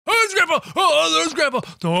Grandpa. Oh, there's Grandpa.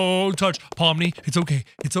 Don't touch Pomni. It's okay.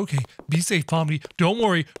 It's okay. Be safe, Pomni. Don't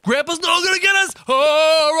worry. Grandpa's not gonna get us.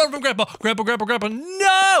 Oh, run from Grandpa. Grandpa.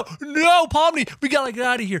 No, Pomni. We gotta get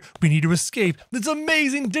out of here. We need to escape this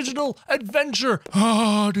amazing digital adventure.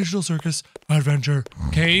 Oh, digital circus adventure.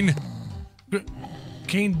 Kane,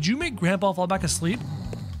 did you make Grandpa fall back asleep?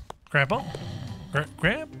 Grandpa?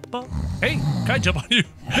 Grandpa? Hey, can I jump on you?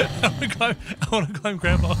 I want to climb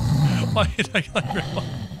Grandpa. Why did I climb Grandpa?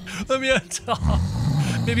 Let me on top.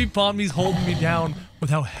 Maybe Pomni's holding me down with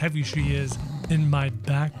how heavy she is in my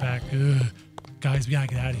backpack. Ugh. Guys, we gotta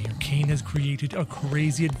get out of here. Kane has created a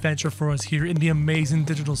crazy adventure for us here in the amazing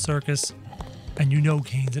digital circus. And you know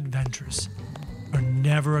Kane's adventures are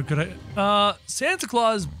never a good... Santa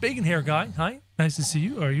Claus bacon hair guy. Hi, nice to see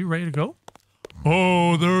you. Are you ready to go?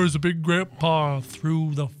 Oh, there's a big grandpa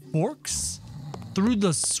through the forks, through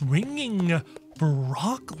the swinging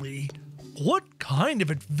broccoli. What kind of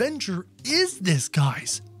adventure is this,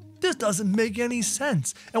 guys? This doesn't make any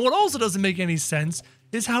sense. And what also doesn't make any sense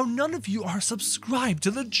is how none of you are subscribed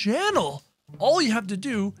to the channel. All you have to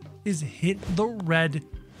do is hit the red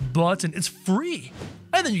button. It's free.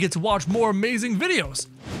 And then you get to watch more amazing videos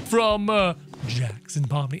from JAX and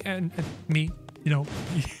POMNI and me, you know.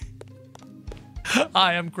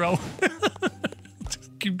 I am Crow.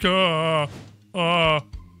 Just keep going. No, I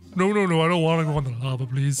don't want to go on the lava,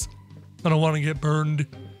 please. I don't want to get burned.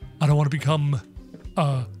 I don't want to become,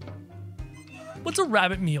 what's a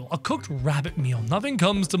rabbit meal? A cooked rabbit meal. Nothing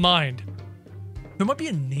comes to mind. There might be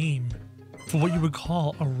a name for what you would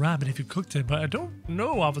call a rabbit if you cooked it, but I don't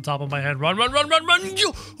know off the top of my head. Run.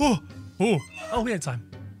 Oh, we had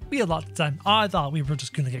time. We had lots of time. I thought we were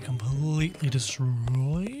just going to get completely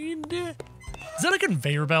destroyed. Is that a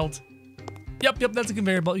conveyor belt? Yep, that's a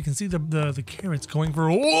conveyor belt. You can see the carrots going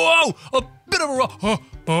for, whoa, a bit of a rock.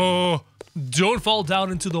 Oh, don't fall down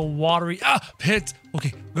into the watery pit.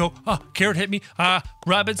 Okay, go. Carrot hit me.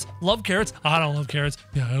 Rabbits love carrots. I don't love carrots.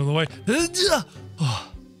 Yeah, out of the way.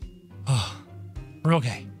 We're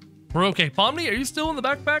okay. We're okay. Pomni, are you still in the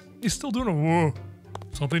backpack? You still doing a whoa?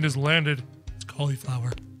 Something just landed. It's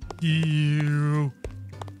cauliflower. Ew.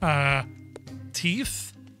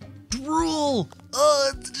 Teeth? Drool!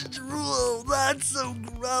 Oh, drool! That's so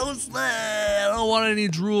gross! I don't want any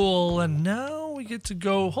drool. And now we get to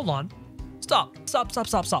go. Hold on. Stop.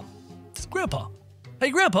 It's Grandpa. Hey,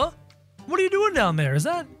 Grandpa. What are you doing down there? Is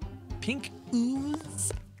that pink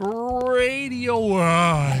ooze? Radio.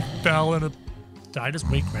 I fell in a... Did I just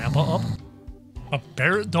wake Grandpa up? A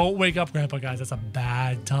bear? Don't wake up Grandpa, guys. That's a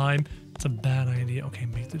bad time. It's a bad idea. Okay,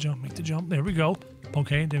 make the jump. There we go.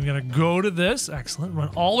 Okay, then we gotta go to this. Excellent. Run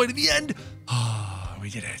all the way to the end. We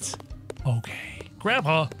did it. Okay.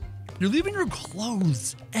 Grandpa, you're leaving your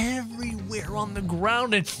clothes everywhere on the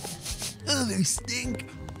ground and they stink.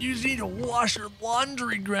 You need to wash your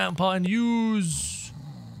laundry, Grandpa, and use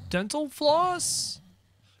dental floss?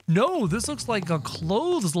 No, this looks like a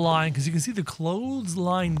clothesline because you can see the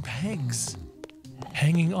clothesline pegs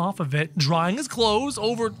hanging off of it, drying his clothes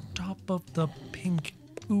over top of the pink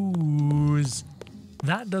ooze.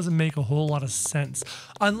 That doesn't make a whole lot of sense.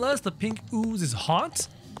 Unless the pink ooze is hot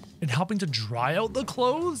and helping to dry out the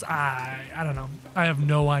clothes? I don't know. I have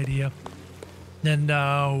no idea. Then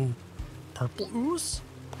purple ooze?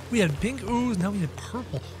 We had pink ooze, now we had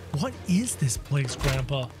purple. What is this place,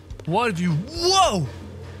 Grandpa? What have you... Whoa!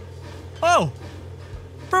 Oh!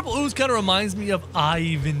 Purple ooze kind of reminds me of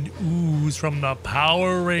Ivan Ooze from the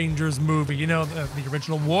Power Rangers movie. You know, the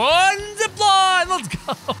original one. Zip line! Let's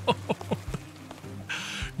go!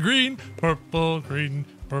 Green, purple,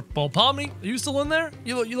 Pomni, are you still in there?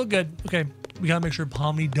 You look good. Okay, we gotta make sure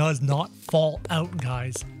Pomni does not fall out,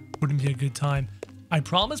 guys. Wouldn't be a good time. I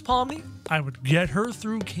promised Pomni I would get her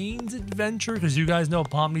through Kane's adventure because you guys know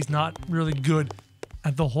Pomni's not really good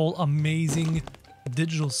at the whole amazing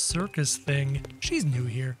digital circus thing. She's new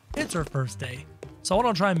here. It's her first day. So I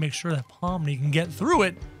want to try and make sure that Pomni can get through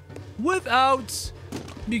it without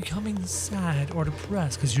becoming sad or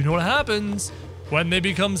depressed, because you know what happens when they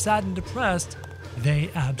become sad and depressed. They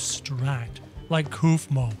abstract like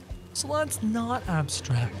Kufmo. So let's not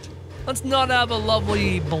abstract. Let's not have a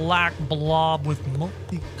lovely black blob with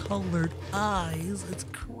multicolored eyes. It's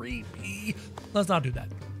creepy. Let's not do that.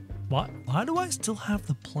 Why do I still have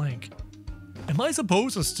the plank? Am I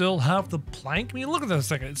supposed to still have the plank? I mean, look at this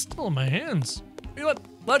thing. It's still in my hands. You know what?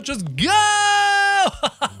 Let's just go!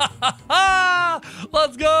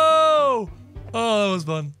 Let's go! Oh, that was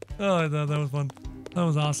fun. Oh, I thought that was fun. That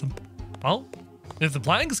was awesome. Well, if the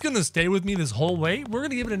plank's gonna stay with me this whole way, we're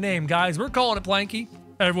gonna give it a name, guys. We're calling it Planky.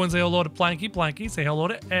 Everyone say hello to Planky. Planky, say hello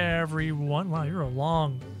to everyone. Wow, you're a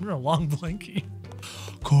long Planky.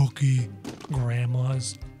 cookie.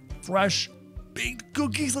 Grandma's fresh baked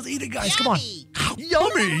cookies. Let's eat it, guys. Come on.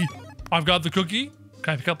 Yummy. I've got the cookie.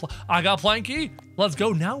 Can I pick up? I got Planky. Let's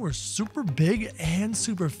go. Now we're super big and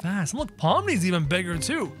super fast. And look, Pomni's even bigger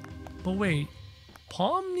too. But wait,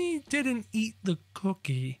 Pomni didn't eat the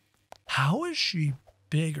cookie. How is she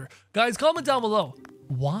bigger? Guys, comment down below.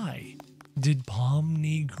 Why did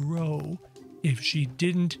Pomni grow if she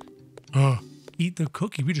didn't eat the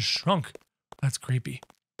cookie? We just shrunk. That's creepy.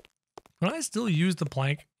 Can I still use the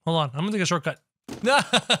plank? Hold on, I'm gonna take a shortcut.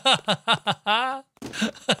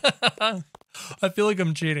 I feel like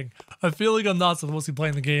I'm cheating. I feel like I'm not supposed to be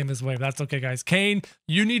playing the game this way. But that's okay, guys. Kane,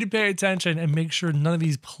 you need to pay attention and make sure none of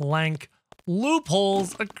these plank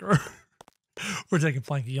loopholes occur. We're taking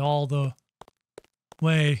Planky all the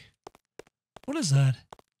way. What is that?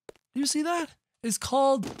 Do you see that? It's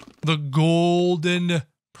called the Golden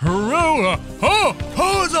Pearl.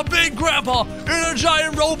 Oh, it's a big grandpa in a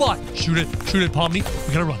giant robot. Shoot it, Pomni.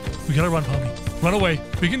 We gotta run, Pomni. Run away.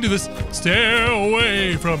 We can do this. Stay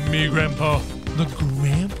away from me, Grandpa. The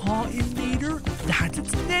Grandpa Invader? That's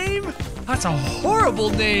its name? That's a horrible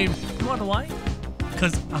name. You wanna know why?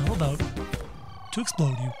 Because I'm about to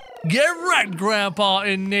explode you. Get wrecked, Grandpa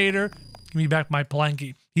Invader. Give me back my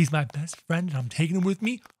Planky. He's my best friend, and I'm taking him with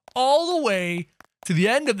me all the way to the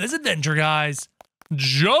end of this adventure, guys.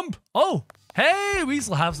 Jump. Oh, hey, we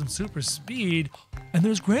still have some super speed. And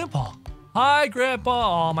there's Grandpa. Hi,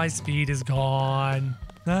 Grandpa. Oh, my speed is gone.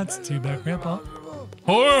 That's too bad, Grandpa.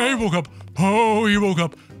 Oh, he woke up. Oh, he woke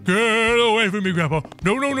up. Get away from me, Grandpa.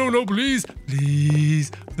 No, please.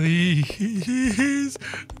 Please.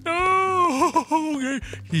 No. Okay.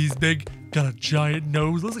 He's big. Got a giant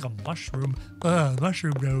nose. Looks like a mushroom.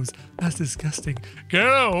 Mushroom nose. That's disgusting. Get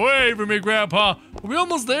away from me, Grandpa. Are we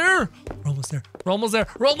almost there? We're almost there.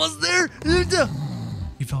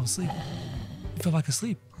 He fell asleep. He fell back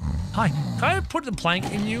asleep. Hi, can I put the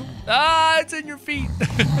plank in you? Ah, it's in your feet.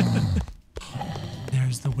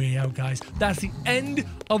 There's the way out, guys. That's the end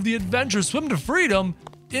of the adventure. Swim to freedom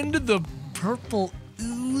into the purple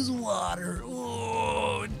ooze water.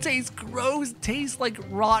 Oh, it tastes gross. It tastes like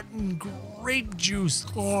rotten grape juice.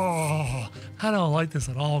 Oh, I don't like this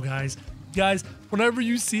at all, guys. Guys, whenever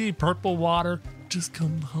you see purple water, just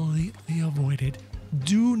completely avoid it.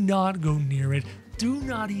 Do not go near it. Do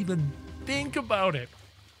not even think about it.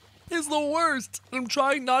 It's the worst. I'm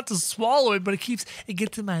trying not to swallow it, but it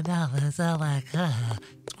gets in my mouth and it's all like, it's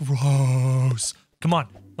gross. Come on,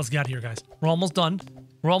 let's get out of here, guys. We're almost done.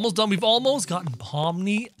 We've almost gotten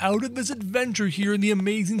Pomni out of this adventure here in the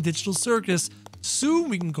amazing digital circus. Soon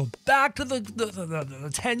we can go back to the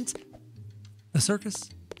tent, the circus,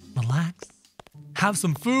 relax, have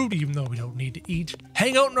some food, even though we don't need to eat,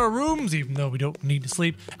 hang out in our rooms, even though we don't need to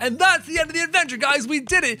sleep. And that's the end of the adventure, guys. We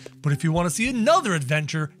did it. But if you want to see another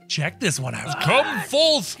adventure, check this one out. Come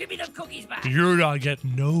forth. Give me them cookies back. You're not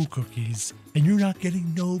getting no cookies, and you're not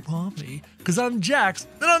getting no Pomni, because I'm Jax,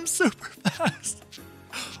 and I'm super fast.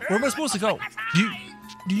 Where am I supposed to go?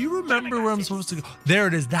 Do you remember where I'm supposed to go? There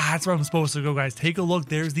it is. That's where I'm supposed to go, guys. Take a look.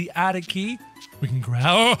 There's the attic key. We can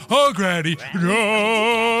grab. Oh, Granny.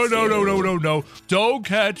 No. Don't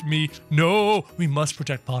catch me. No. We must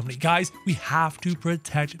protect Pomni. Guys, we have to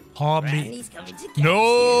protect Pomni.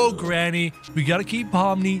 No, Granny. We got to keep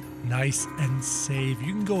Pomni nice and safe.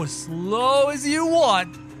 You can go as slow as you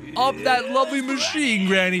want up that lovely machine,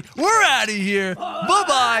 Granny. We're out of here.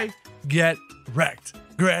 Bye-bye. Get wrecked,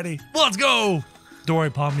 Granny. Let's go. Don't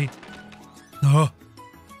worry, Pomni.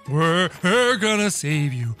 We're gonna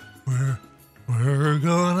save you. We're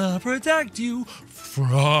gonna protect you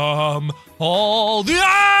from all the...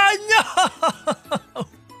 no!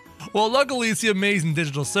 Well, luckily it's the amazing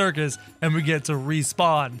digital circus, and we get to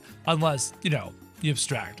respawn, unless, you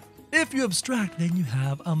abstract. If you abstract, then you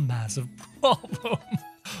have a massive problem.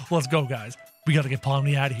 Let's go, guys. We gotta get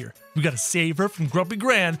Pomni out of here. We gotta save her from Grumpy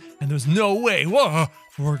Gran, and there's no way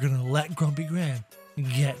we're gonna let Grumpy Gran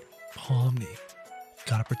get Pomni.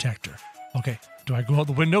 Gotta protect her. Okay, do I go out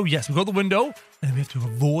the window? Yes, we go out the window, and then we have to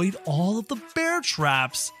avoid all of the bear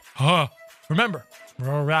traps. Remember,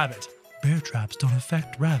 we're a rabbit. Bear traps don't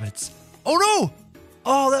affect rabbits. Oh no!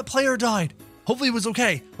 Oh, that player died. Hopefully it was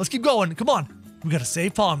okay. Let's keep going. Come on. We gotta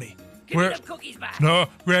save Pomni. Give me them cookies back. No,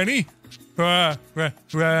 Granny. Granny.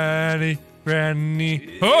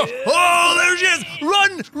 Oh, there she is.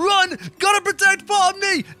 Run. Gotta protect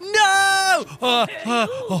Pomni. No.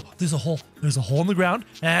 Oh, there's a hole. There's a hole in the ground.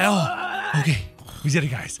 Okay. We did it,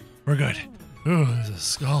 guys. We're good. Oh, there's a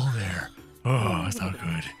skull there. Oh, that's not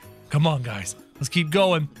good. Come on, guys. Let's keep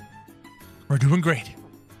going. We're doing great.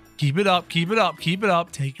 Keep it up, keep it up, keep it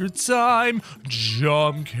up. Take your time.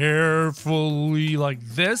 Jump carefully like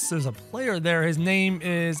this. There's a player there. His name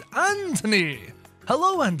is Anthony.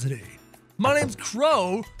 Hello, Anthony. My name's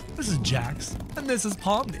Crow. This is Jax, and this is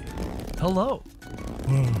Pomni. Hello.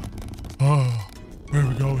 Where are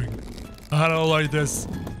we going? I don't like this.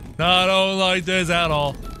 I don't like this at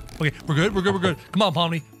all. Okay, we're good, we're good, we're good. Come on,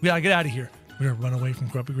 Pomni. We gotta get out of here. We're gonna run away from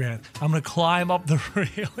Grumpy Grand. I'm gonna climb up the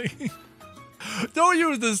railing. Don't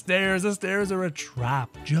use the stairs. The stairs are a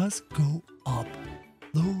trap. Just go up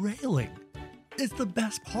the railing. It's the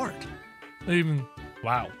best part.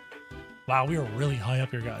 Wow, we are really high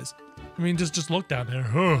up here, guys. I mean, just look down there.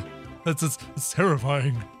 Huh. That's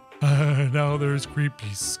terrifying. Now there's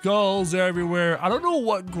creepy skulls everywhere. I don't know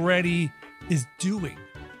what Granny is doing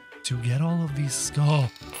to get all of these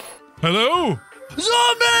skulls. Hello?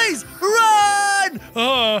 Zombies! Run!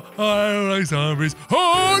 I don't like zombies.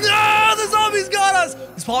 Oh no! The zombies got us!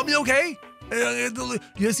 Is Pomni okay? You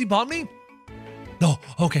guys see Pomni? No,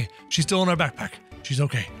 okay. She's still in our backpack. She's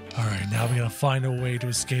okay. All right, now we gotta find a way to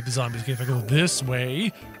escape the zombies. Okay, if I go this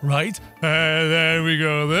way, right? And then we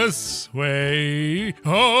go this way.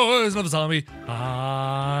 Oh, there's another zombie.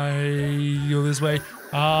 I go this way.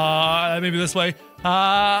 Maybe this way.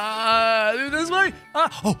 Maybe this way.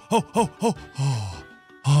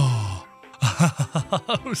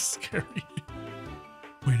 Oh, scary.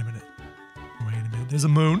 Wait a minute. There's a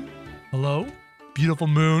moon. Hello? Beautiful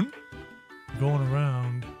moon. Going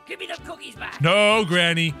around. Give me the cookies back. No,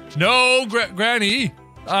 Granny. No, Granny.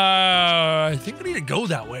 I think I need to go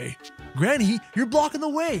that way. Granny, you're blocking the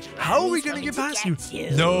way. How are we going to get past you?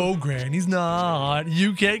 No, Granny's not.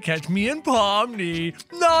 You can't catch me and Pomni.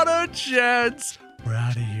 Not a chance. We're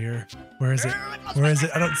out of here. Where is it? Where is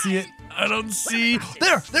it? I don't see it. I don't see.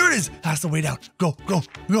 There it is. That's the way down. Go.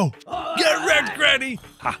 Get wrecked, Granny.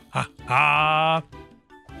 Ha, ha, ha.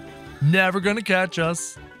 Never gonna catch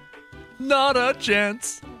us. Not a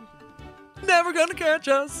chance. Never gonna catch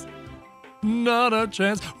us. Not a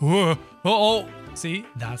chance. Whoa. Oh. See,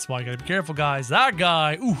 that's why you gotta be careful, guys. That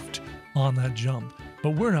guy oofed on that jump.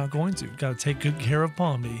 But we're not going to. Gotta take good care of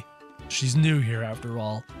Pomni. She's new here after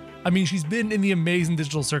all. I mean, she's been in the amazing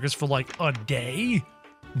digital circus for like a day.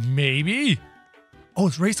 Maybe. Oh,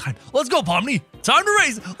 it's race time. Let's go, Pomni. Time to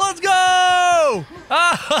race. Let's go.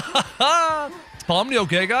 Is Pomni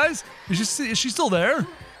okay, guys? Is she still there?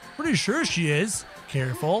 Pretty sure she is.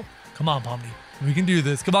 Careful. Come on, Pomni. We can do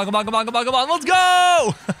this. Come on. Let's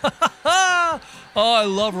go. Oh, I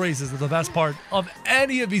love races. They're the best part of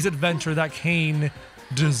any of these adventures that Kane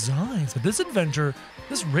designs. But this adventure,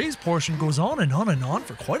 this race portion goes on and on and on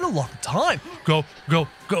for quite a long time. Go.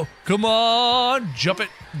 Come on. Jump it.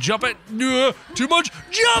 Too much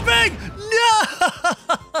jumping. No.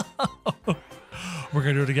 We're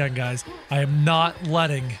going to do it again, guys. I am not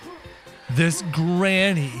letting this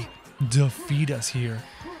Granny defeat us here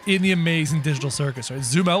in the amazing digital circus. All right,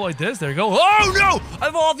 zoom out like this. There you go. Oh no! I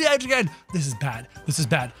fall off the edge again. This is bad.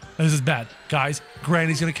 Guys,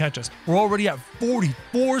 Granny's gonna catch us. We're already at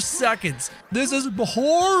 44 seconds. This is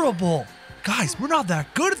horrible. Guys, we're not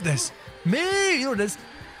that good at this. Me, you know what it is?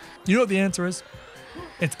 You know what the answer is?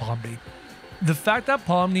 It's Pomni. The fact that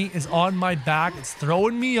Pomni is on my back, it's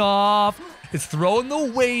throwing me off. It's throwing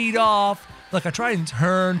the weight off. Like, I try and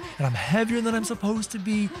turn, and I'm heavier than I'm supposed to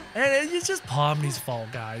be, and it's just Pomni's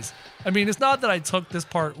fault, guys. I mean, it's not that I took this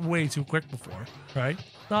part way too quick before, right?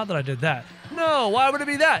 Not that I did that. No, why would it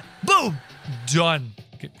be that? Boom! Done.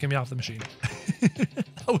 Get me off the machine.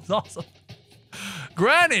 That was awesome.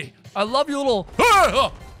 Granny, I love you little...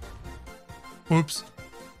 Oops.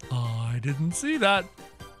 I didn't see that.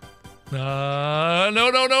 No.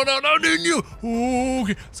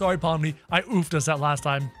 Okay. Sorry, Pomni. I oofed us that last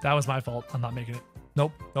time. That was my fault. I'm not making it.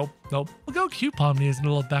 Nope. Look how cute Pomni is in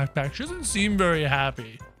a little backpack. She doesn't seem very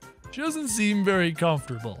happy. She doesn't seem very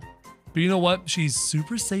comfortable. But you know what? She's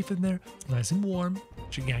super safe in there. It's nice and warm.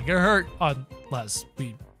 She can't get hurt unless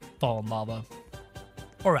we fall in lava.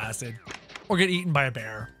 Or acid. Or get eaten by a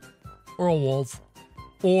bear. Or a wolf.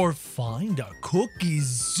 Or find a cookie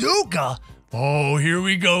Zuka. Oh, here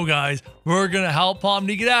we go, guys. We're gonna help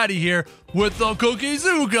Pomni get out of here with the cookie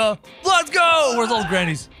Zuka. Let's go! Where's all the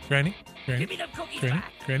grannies? Granny? Give me the cookies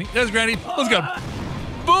back. Granny? There's Granny. Let's go.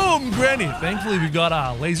 Boom, Granny. Thankfully, we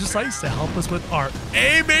got laser sights to help us with our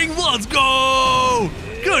aiming. Let's go!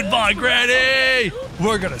 Goodbye, Granny!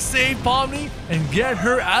 We're gonna save Pomni and get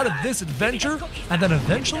her out of this adventure, and then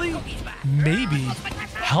eventually, maybe,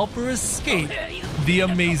 help her escape the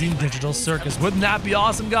amazing digital circus. Wouldn't that be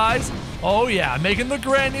awesome, guys? Oh yeah, making the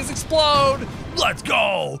grannies explode. Let's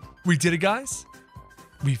go. We did it, guys.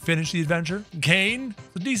 We finished the adventure. Kane,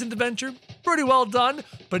 a decent adventure. pretty well done.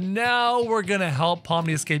 But now we're gonna help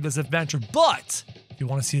Pomni escape this adventure. But if you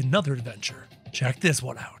want to see another adventure, check this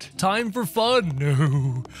one out. Time for fun.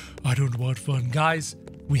 No, I don't want fun. Guys,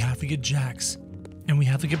 we have to get Jax. And we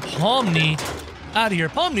have to get Pomni out of here.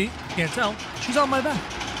 Pomni, can't tell, she's on my back.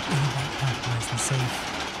 Nice and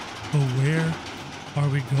safe. But where are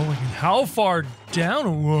we going and how far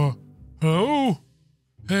down? Whoa. Oh,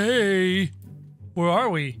 hey, where are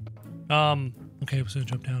we? Okay, I'm just gonna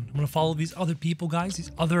jump down. I'm gonna follow these other people, guys,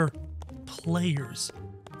 these other players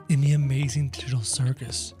in the amazing digital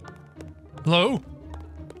circus. Hello?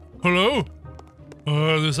 Hello?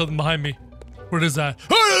 There's something behind me. What is that?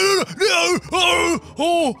 Oh,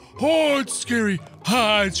 it's scary.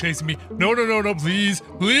 Ah, it's chasing me. No, please.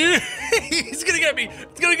 It's gonna get me.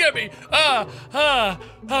 It's gonna get me.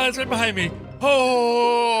 It's right behind me.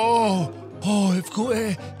 It's cool.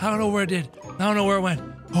 I don't know where it did. I don't know where it went.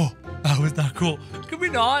 Oh, that was not cool. Could we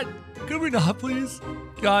not? Could we not, please?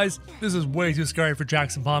 Guys, this is way too scary for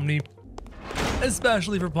Jax and Pomni.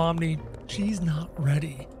 Especially for Pomni. She's not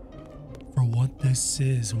ready for what this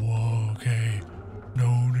is. Whoa, okay.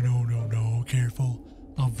 No. Careful.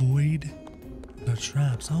 Avoid the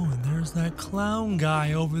traps. Oh, and there's that clown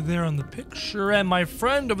guy over there on the picture, and my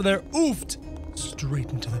friend over there oofed straight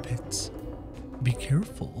into the pits. Be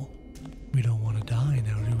careful. We don't want to die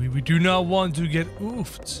now, do we? We do not want to get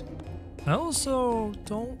oofed. I also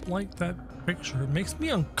don't like that picture. It makes me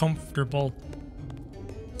uncomfortable.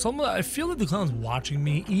 I feel like the clown's watching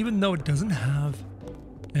me, even though it doesn't have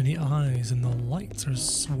any eyes, and the lights are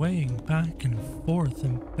swaying back and forth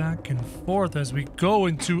as we go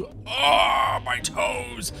into my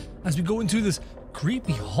toes, as we go into this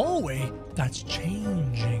creepy hallway that's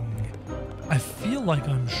changing. I feel like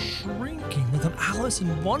I'm shrinking, like I'm Alice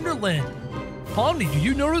in Wonderland. Pomni, do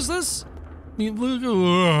you notice this? I mean, look.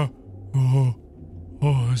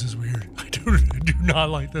 This is weird. I do not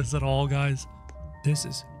like this at all, guys. This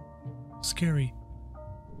is scary.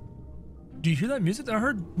 Do you hear that music? I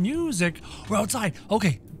heard music. We're outside.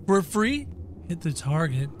 Okay, we're free. Hit the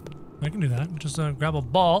target. I can do that. Just grab a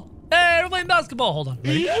ball. Hey, we're playing basketball. Hold on.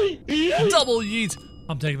 Ready? Double yeet.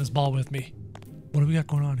 I'm taking this ball with me. What do we got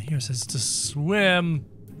going on here? It says to swim.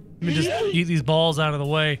 Let me just eat these balls out of the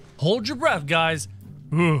way. Hold your breath, guys.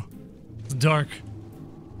 Ooh, it's dark.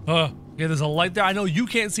 Okay, there's a light there. I know you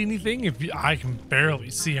can't see anything. I can barely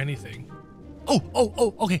see anything.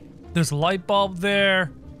 Oh, okay. There's a light bulb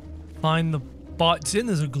there. Find the button.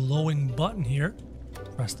 There's a glowing button here.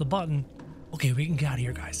 Press the button. Okay, we can get out of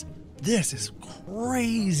here, guys. This is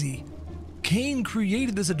crazy. Kane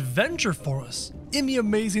created this adventure for us in the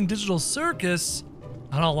amazing digital circus.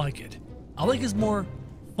 I don't like it. I like his more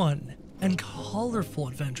fun and colorful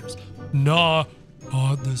adventures. Nah,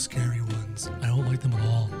 not the scary ones. I don't like them at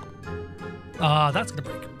all. That's gonna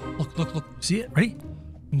break. Look. See it? Ready?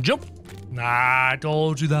 Jump. Nah, I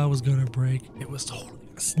told you that was gonna break. It was totally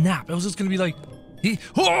gonna snap. It was just gonna be like, okay,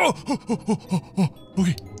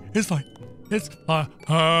 it's fine. It's fine.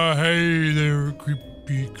 Hey there,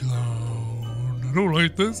 creepy clown. I don't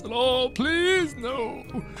like this at all. Please, no.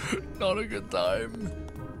 Not a good time.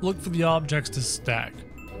 Look for the objects to stack.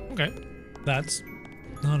 Okay, that's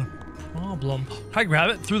not a problem. Can I grab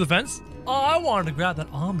it through the fence? Oh, I wanted to grab that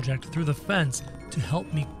object through the fence to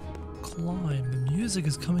help me climb. The music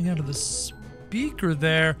is coming out of the speaker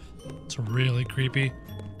there. It's really creepy,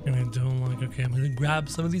 and I don't like. Okay, I'm gonna grab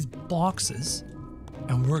some of these boxes,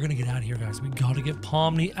 and we're gonna get out of here, guys. We gotta get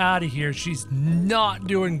Pomni out of here. She's not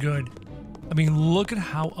doing good. I mean, look at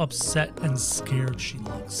how upset and scared she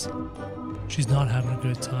looks. She's not having a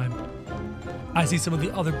good time. I see some of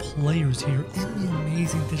the other players here in the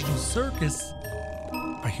amazing digital circus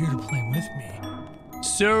are here to play with me.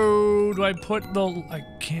 So do I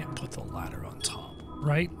can't put the ladder on top,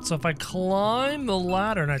 right? So if I climb the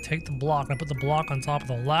ladder and I take the block and I put the block on top of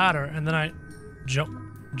the ladder and then I jump.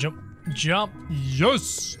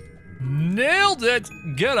 Yes! Nailed it!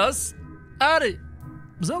 Get us out of it.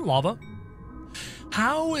 Was that lava?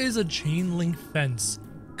 How is a chain link fence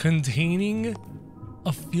containing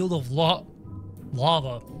a field of lava?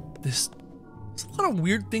 There's a lot of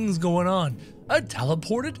weird things going on. I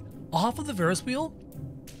teleported off of the Ferris wheel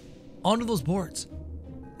onto those boards.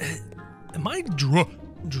 Am I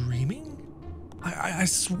dreaming? I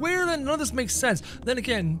swear that none of this makes sense. Then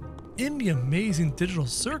again, in the amazing digital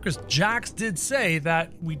circus, Jax did say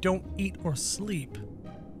that we don't eat or sleep.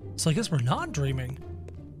 So I guess we're not dreaming.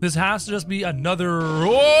 This has to just be another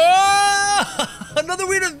another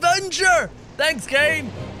weird adventure. Thanks, Kane.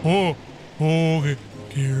 Okay,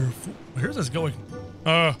 careful. Where's this going?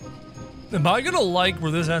 Am I gonna like where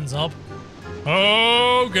this ends up?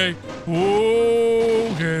 Okay.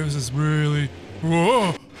 Okay, this is really...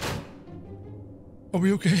 Whoa. Are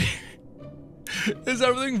we okay? Is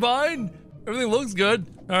everything fine? Everything looks good.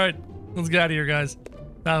 All right, let's get out of here, guys.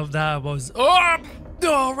 That was... Oh,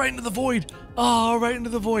 right into the void. Oh, right into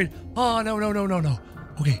the void. Oh, no.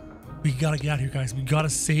 Okay, we gotta get out of here, guys. We gotta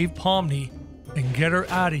save Pomni and get her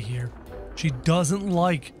out of here. She doesn't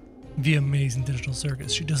like the amazing digital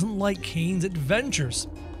circus. She doesn't like Kane's adventures.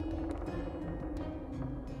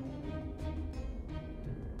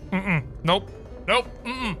 Nope.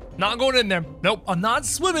 Not going in there. Nope, I'm not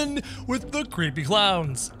swimming with the creepy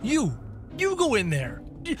clowns. You go in there.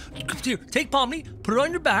 Here, take Pomni, put her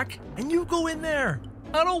on your back, and you go in there.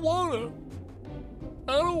 I don't wanna.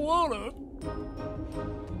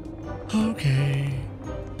 Okay.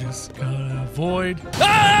 Just gotta avoid.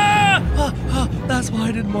 That's why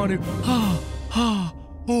I didn't want to.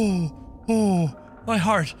 My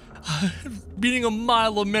heart. Beating a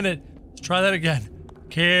mile a minute. Let's try that again.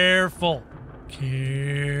 Careful.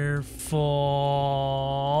 Yeah.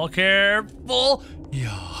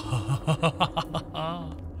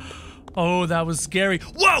 Oh, that was scary.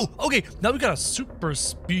 Whoa! Okay, now we got a super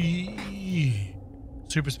speed.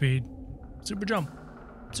 Super jump.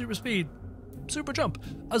 Super speed. Super jump.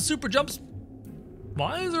 A super jump.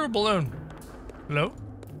 Why is there a balloon? Hello?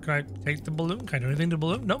 Can I take the balloon? Can I do anything to the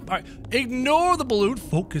balloon? No? All right. Ignore the balloon.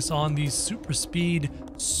 Focus on the super speed,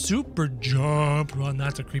 super jump. Run.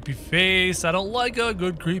 That's a creepy face. I don't like a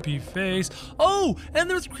good creepy face. Oh, and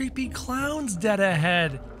there's creepy clowns dead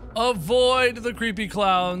ahead. Avoid the creepy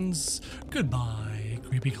clowns. Goodbye,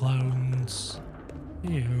 creepy clowns.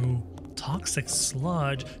 Ew. Toxic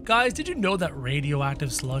sludge. Guys, did you know that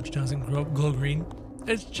radioactive sludge doesn't glow green?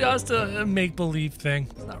 It's just a make-believe thing.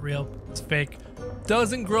 It's not real. It's fake.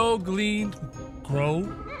 Doesn't grow green. Grow?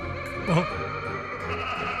 Oh.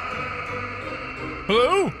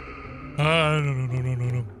 Hello?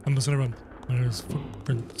 No. I'm just gonna run. There's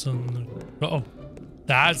footprints on the... Uh-oh.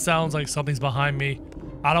 That sounds like something's behind me.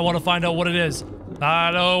 I don't want to find out what it is.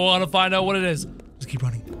 Just keep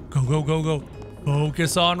running. Go.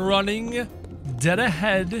 Focus on running. Dead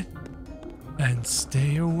ahead. And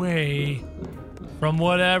stay away from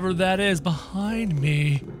whatever that is behind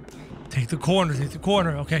me. Take the corner.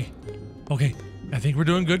 Okay. I think we're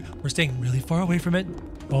doing good. We're staying really far away from it.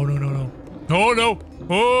 Oh, no.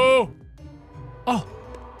 Oh,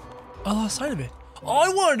 I lost sight of it. Oh, I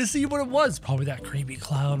wanted to see what it was. Probably that creepy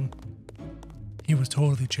clown. He was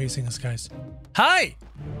totally chasing us, guys. Hi!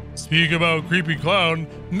 Speak about creepy clown.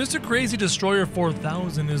 Mr. Crazy Destroyer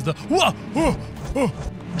 4000 is the... Whoa!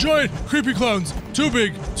 Giant creepy clowns. Too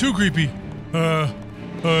big, too creepy. Hey,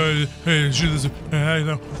 shoot this.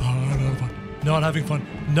 No. Not having fun.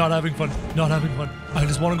 I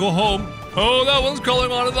just want to go home. Oh, that one's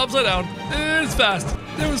crawling on it upside down. It was fast.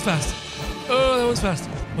 Oh, that was fast.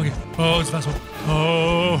 Okay. Oh, it's a fast one.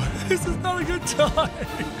 Oh, this is not a good time.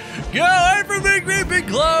 Get away from me, creepy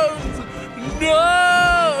clowns.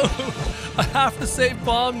 No! I have to save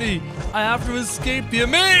Pomni. I have to escape the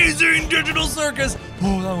amazing digital circus.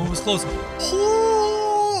 Oh, that one was close.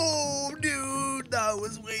 Oh, dude, that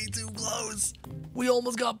was way too close. We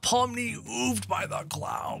almost got Pomni oofed by the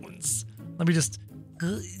clowns. Let me just...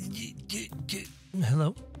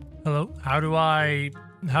 Hello? How do I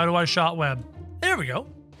shot web? There we go.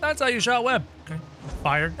 That's how you shot web. Okay.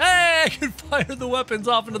 Fire. Hey, I can fire the weapons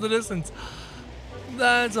off into the distance.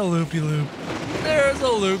 That's a loopy-loop. There's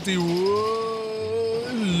a loop-de-whoop.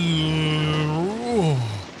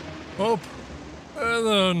 Up and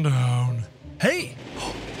then down. Hey,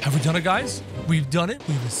 have we done it, guys? We've done it.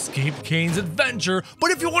 We've escaped Kane's adventure. But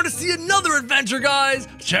if you want to see another adventure, guys,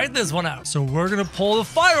 check this one out. So we're going to pull the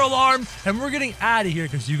fire alarm and we're getting out of here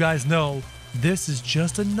because you guys know this is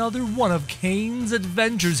just another one of Kane's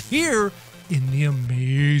adventures here in the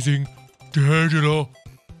amazing digital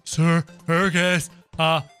circus.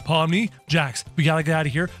 Pomni, Jax, we gotta get out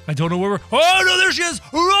of here. I don't know where we're... Oh, no, there she is!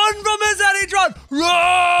 Run from Miss Anytron!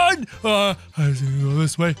 Run! I was gonna go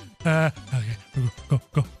this way. Okay, go.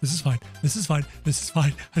 This is fine. It's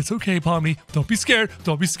okay, Pomni. Don't be scared.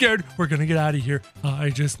 We're gonna get out of here. I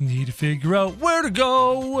just need to figure out where to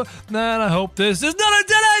go. And I hope this is not a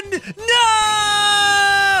dead end!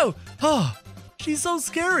 No! Oh, she's so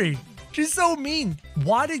scary. She's so mean.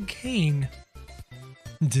 Why did Kane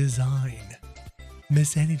design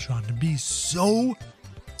Miss Anytron to be so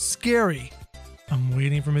scary? I'm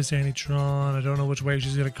waiting for Miss Anytron. I don't know which way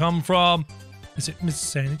she's gonna come from. Is it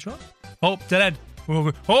Miss Anytron? Oh, dead end. Oh,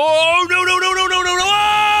 no. Ah!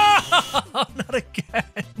 Not again.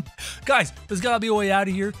 Guys, there's gotta be a way out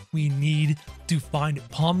of here. We need to find it.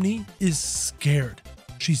 Pomni is scared.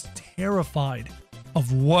 She's terrified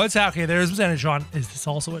of what's happening. There's Miss Anitron. Is this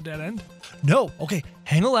also a dead end? No. Okay,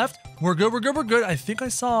 hang a left. We're good, we're good, we're good. I think I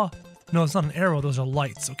saw... No, it's not an arrow. Those are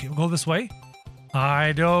lights. Okay, we'll go this way.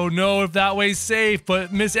 I don't know if that way's safe,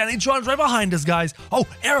 but Miss Anitron's right behind us, guys. Oh,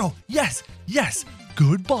 arrow. Yes, yes.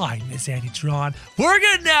 Goodbye, Miss Anitron. We're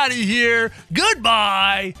getting out of here.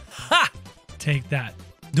 Goodbye. Ha! Take that.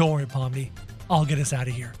 Don't worry, Pomni. I'll get us out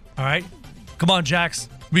of here. All right? Come on, Jax.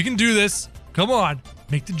 We can do this. Come on.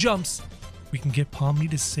 Make the jumps. We can get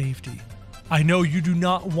Pomni to safety. I know you do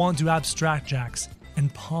not want to abstract, Jax,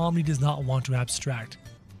 and Pomni does not want to abstract.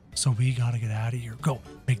 So we gotta get out of here. Go.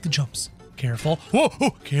 Make the jumps. Careful. Whoa, whoa,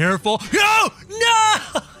 careful. No! No!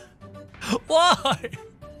 Why?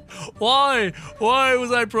 Why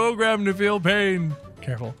was I programmed to feel pain?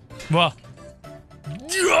 Careful. Well.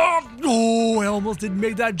 Oh, I almost didn't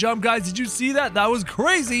make that jump, guys. Did you see that? That was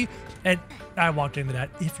crazy. And I walked into that.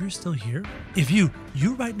 If you're still here, if you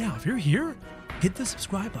right now, if you're here, hit the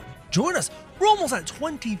subscribe button. Join us. We're almost at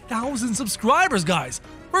 20,000 subscribers, guys.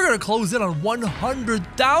 We're going to close in on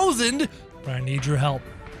 100,000. But I need your help.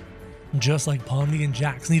 Just like Pomni and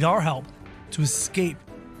Jax need our help to escape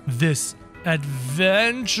this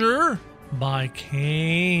adventure by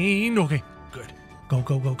Kane. Okay, good. Go,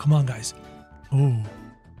 go, go. Come on, guys. Oh,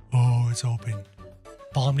 it's open.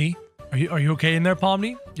 Pomni, are you okay in there,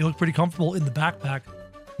 Pomni? You look pretty comfortable in the backpack.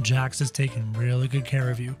 Jax is taking really good care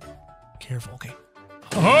of you. Careful, okay.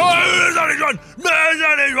 Oh,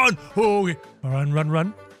 okay.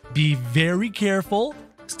 Run. Be very careful.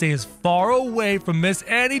 Stay as far away from Miss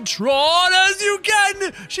Anitron as you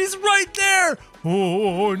can. She's right there.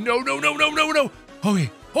 Oh, no.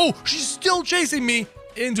 Okay. Oh, she's still chasing me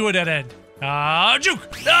into a dead end.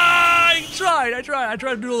 Juke. I tried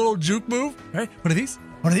to do a little juke move. All right, one of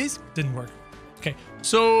these. Didn't work. Okay,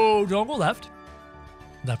 so don't go left.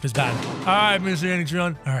 Left is bad. All right, Miss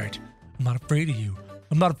Anitron. All right, I'm not afraid of you.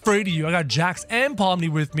 I got Jax and Pomni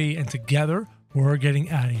with me, and together we're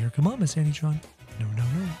getting out of here. Come on, Miss Anitron. No.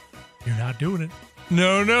 You're not doing it.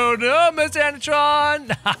 No, Miss Anitron.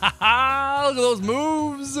 Look at those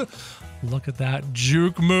moves. Look at that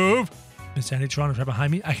juke move. Miss Anitron is right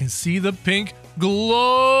behind me. I can see the pink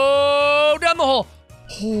glow down the hole.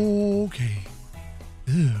 Okay.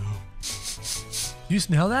 Ew. You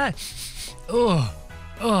smell that? Oh,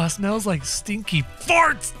 it smells like stinky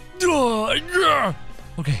farts.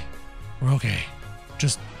 Okay, we're okay.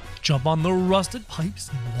 Just jump on the rusted pipes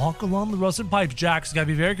and walk along the rusted pipes, Jax. You gotta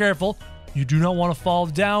be very careful. You do not want to fall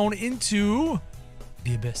down into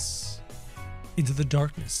the abyss, into the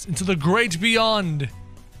darkness, into the great beyond.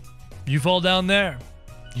 You fall down there,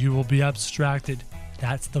 you will be abstracted.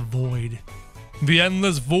 That's the void. The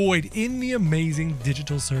endless void in the amazing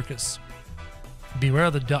digital circus.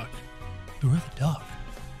 Beware the duck. Beware the duck.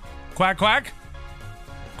 Quack, quack.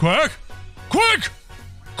 Quack. Quack.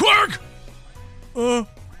 Quack.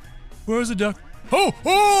 Where's the duck? Oh,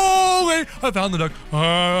 okay. I found the duck.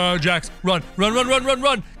 Jax, run.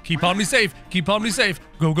 Keep Pomni safe.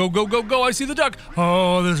 Go. I see the duck.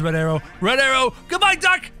 Oh, there's red arrow. Goodbye,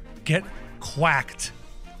 duck. Get quacked.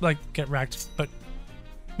 Like, get wrecked. But,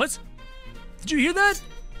 what? Did you hear that?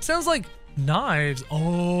 Sounds like knives.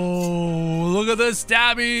 Oh, look at the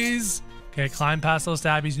stabbies. Okay, climb past those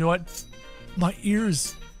stabbies. You know what? My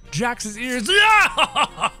ears. Jax's ears.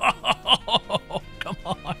 Come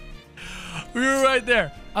on. We were right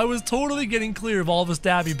there. I was totally getting clear of all the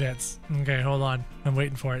stabby bits. Okay, hold on. I'm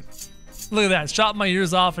waiting for it. Look at that. Chop my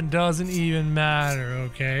ears off and doesn't even matter,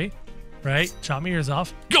 okay? Right? Chop my ears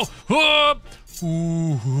off. Go!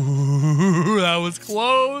 Ooh, that was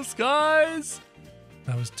close, guys.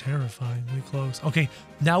 That was terrifyingly close. Okay,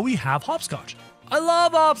 now we have hopscotch. I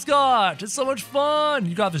love hopscotch. It's so much fun.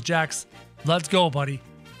 You got this, Jax. Let's go, buddy.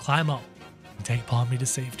 Climb up and take Pomni to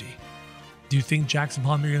safety. Do you think Jax and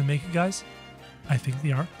Pomni are going to make it, guys? I think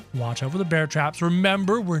they are. Watch out for the bear traps.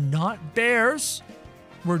 Remember, we're not bears.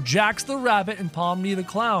 We're Jax the rabbit and Pomni the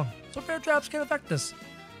clown. So bear traps can't affect us.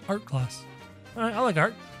 Art class. All right, I like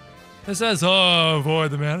art. It says, avoid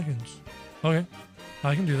the mannequins. Okay,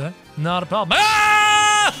 I can do that. Not a problem.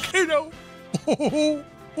 Ah! Okay, no.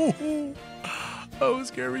 That was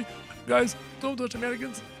scary. Guys, don't touch the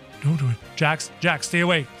mannequins. Don't do it. Jax, stay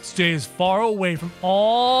away. Stay as far away from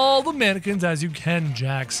all the mannequins as you can,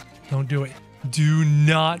 Jax. Don't do it. Do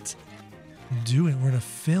not do it. We're in a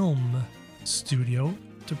film studio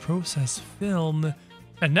to process film.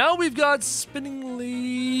 And now we've got spinning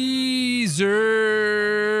lasers.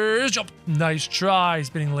 Jump. Nice try,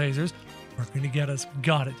 spinning lasers. We're going to get us.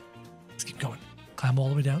 Got it. Let's keep going. Climb all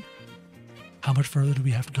the way down. How much further do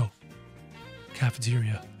we have to go?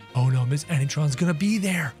 Cafeteria. Oh no, Miss Anitron's going to be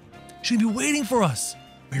there. She's going to be waiting for us.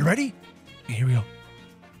 Are you ready? Okay, here we go.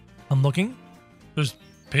 I'm looking. There's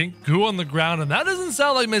pink goo on the ground, and that doesn't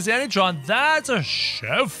sound like Miss Anitron. That's a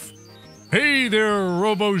chef. Hey there,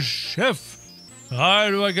 Robo Chef. Why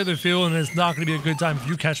do I get the feeling it's not going to be a good time if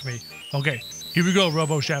you catch me? Okay, here we go,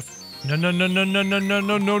 Robo Chef. No, no, no, no, no, no, no,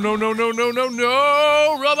 no, no, no, no, no, no, no,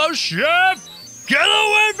 no, Robo Chef! Get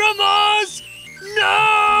away from us!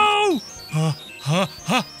 No!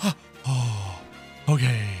 Oh,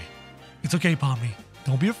 okay. It's okay, Pomni.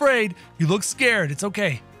 Don't be afraid. You look scared. It's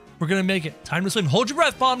okay. We're gonna make it. Time to swim. Hold your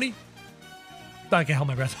breath, Pomni. I can't hold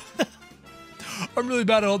my breath. I'm really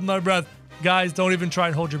bad at holding my breath. Guys, don't even try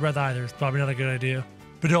and hold your breath either. It's probably not a good idea.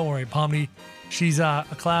 But don't worry, Pomni, she's a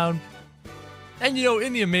clown. And you know,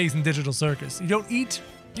 in the amazing digital circus, you don't eat,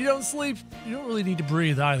 you don't sleep, you don't really need to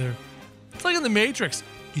breathe either. It's like in the Matrix.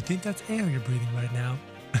 You think that's air you're breathing right now.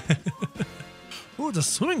 Oh, it's a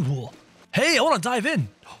swimming pool. Hey, I want to dive in.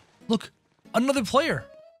 Look, another player.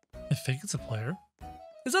 I think it's a player.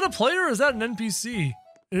 Is that a player or is that an NPC?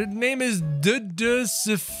 His name is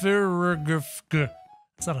Dudusifirgufg.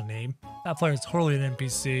 It's not a name. That player is totally an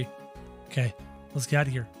NPC. Okay, let's get out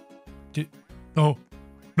of here. No.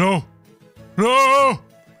 No. No!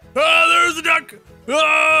 Ah, there's the duck!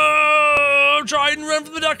 Ah, I'm trying to run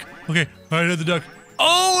from the duck. Okay, I know the duck.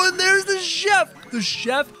 Oh, and there's the chef! The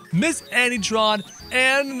chef, Miss Anitron,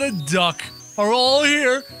 and the duck are all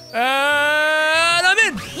here. And I'm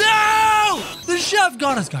in! No! The chef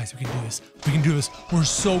got us, guys. We can do this. We can do this. We're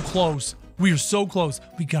so close. We are so close.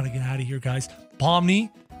 We gotta get out of here, guys. Pomni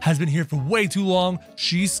has been here for way too long.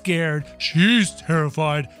 She's scared. She's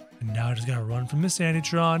terrified. And now I just gotta run from Miss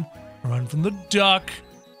Anitron, run from the duck,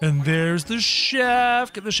 and there's the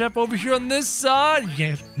chef. Get the chef over here on this side.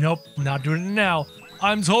 Nope, I'm not doing it now.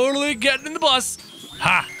 I'm totally getting in the bus.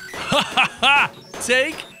 Ha! Ha ha ha!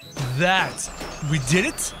 Take that. We did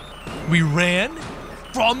it. We ran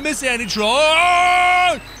from Miss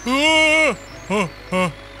Anitron.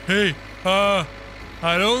 Hey, I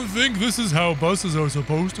don't think this is how buses are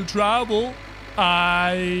supposed to travel.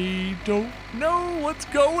 I don't know what's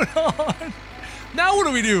going on. Now what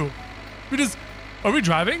do we do? Are we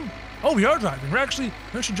driving? Oh, we are driving. We're actually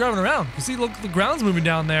driving around. You see, look, the ground's moving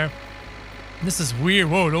down there. This is weird.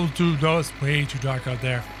 Whoa, don't do that. It's way too dark out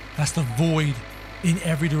there. That's the void in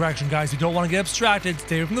every direction, guys. You don't want to get abstracted.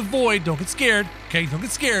 Stay away from the void. Don't get scared. Okay, don't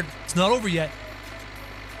get scared. It's not over yet.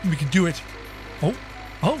 We can do it. Oh,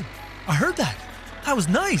 I heard that. That was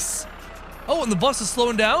nice. Oh, and the bus is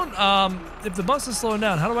slowing down. If the bus is slowing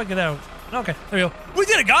down, how do I get out? Okay, there we go. We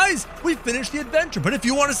did it, guys. We finished the adventure. But if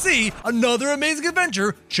you want to see another amazing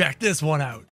adventure, check this one out.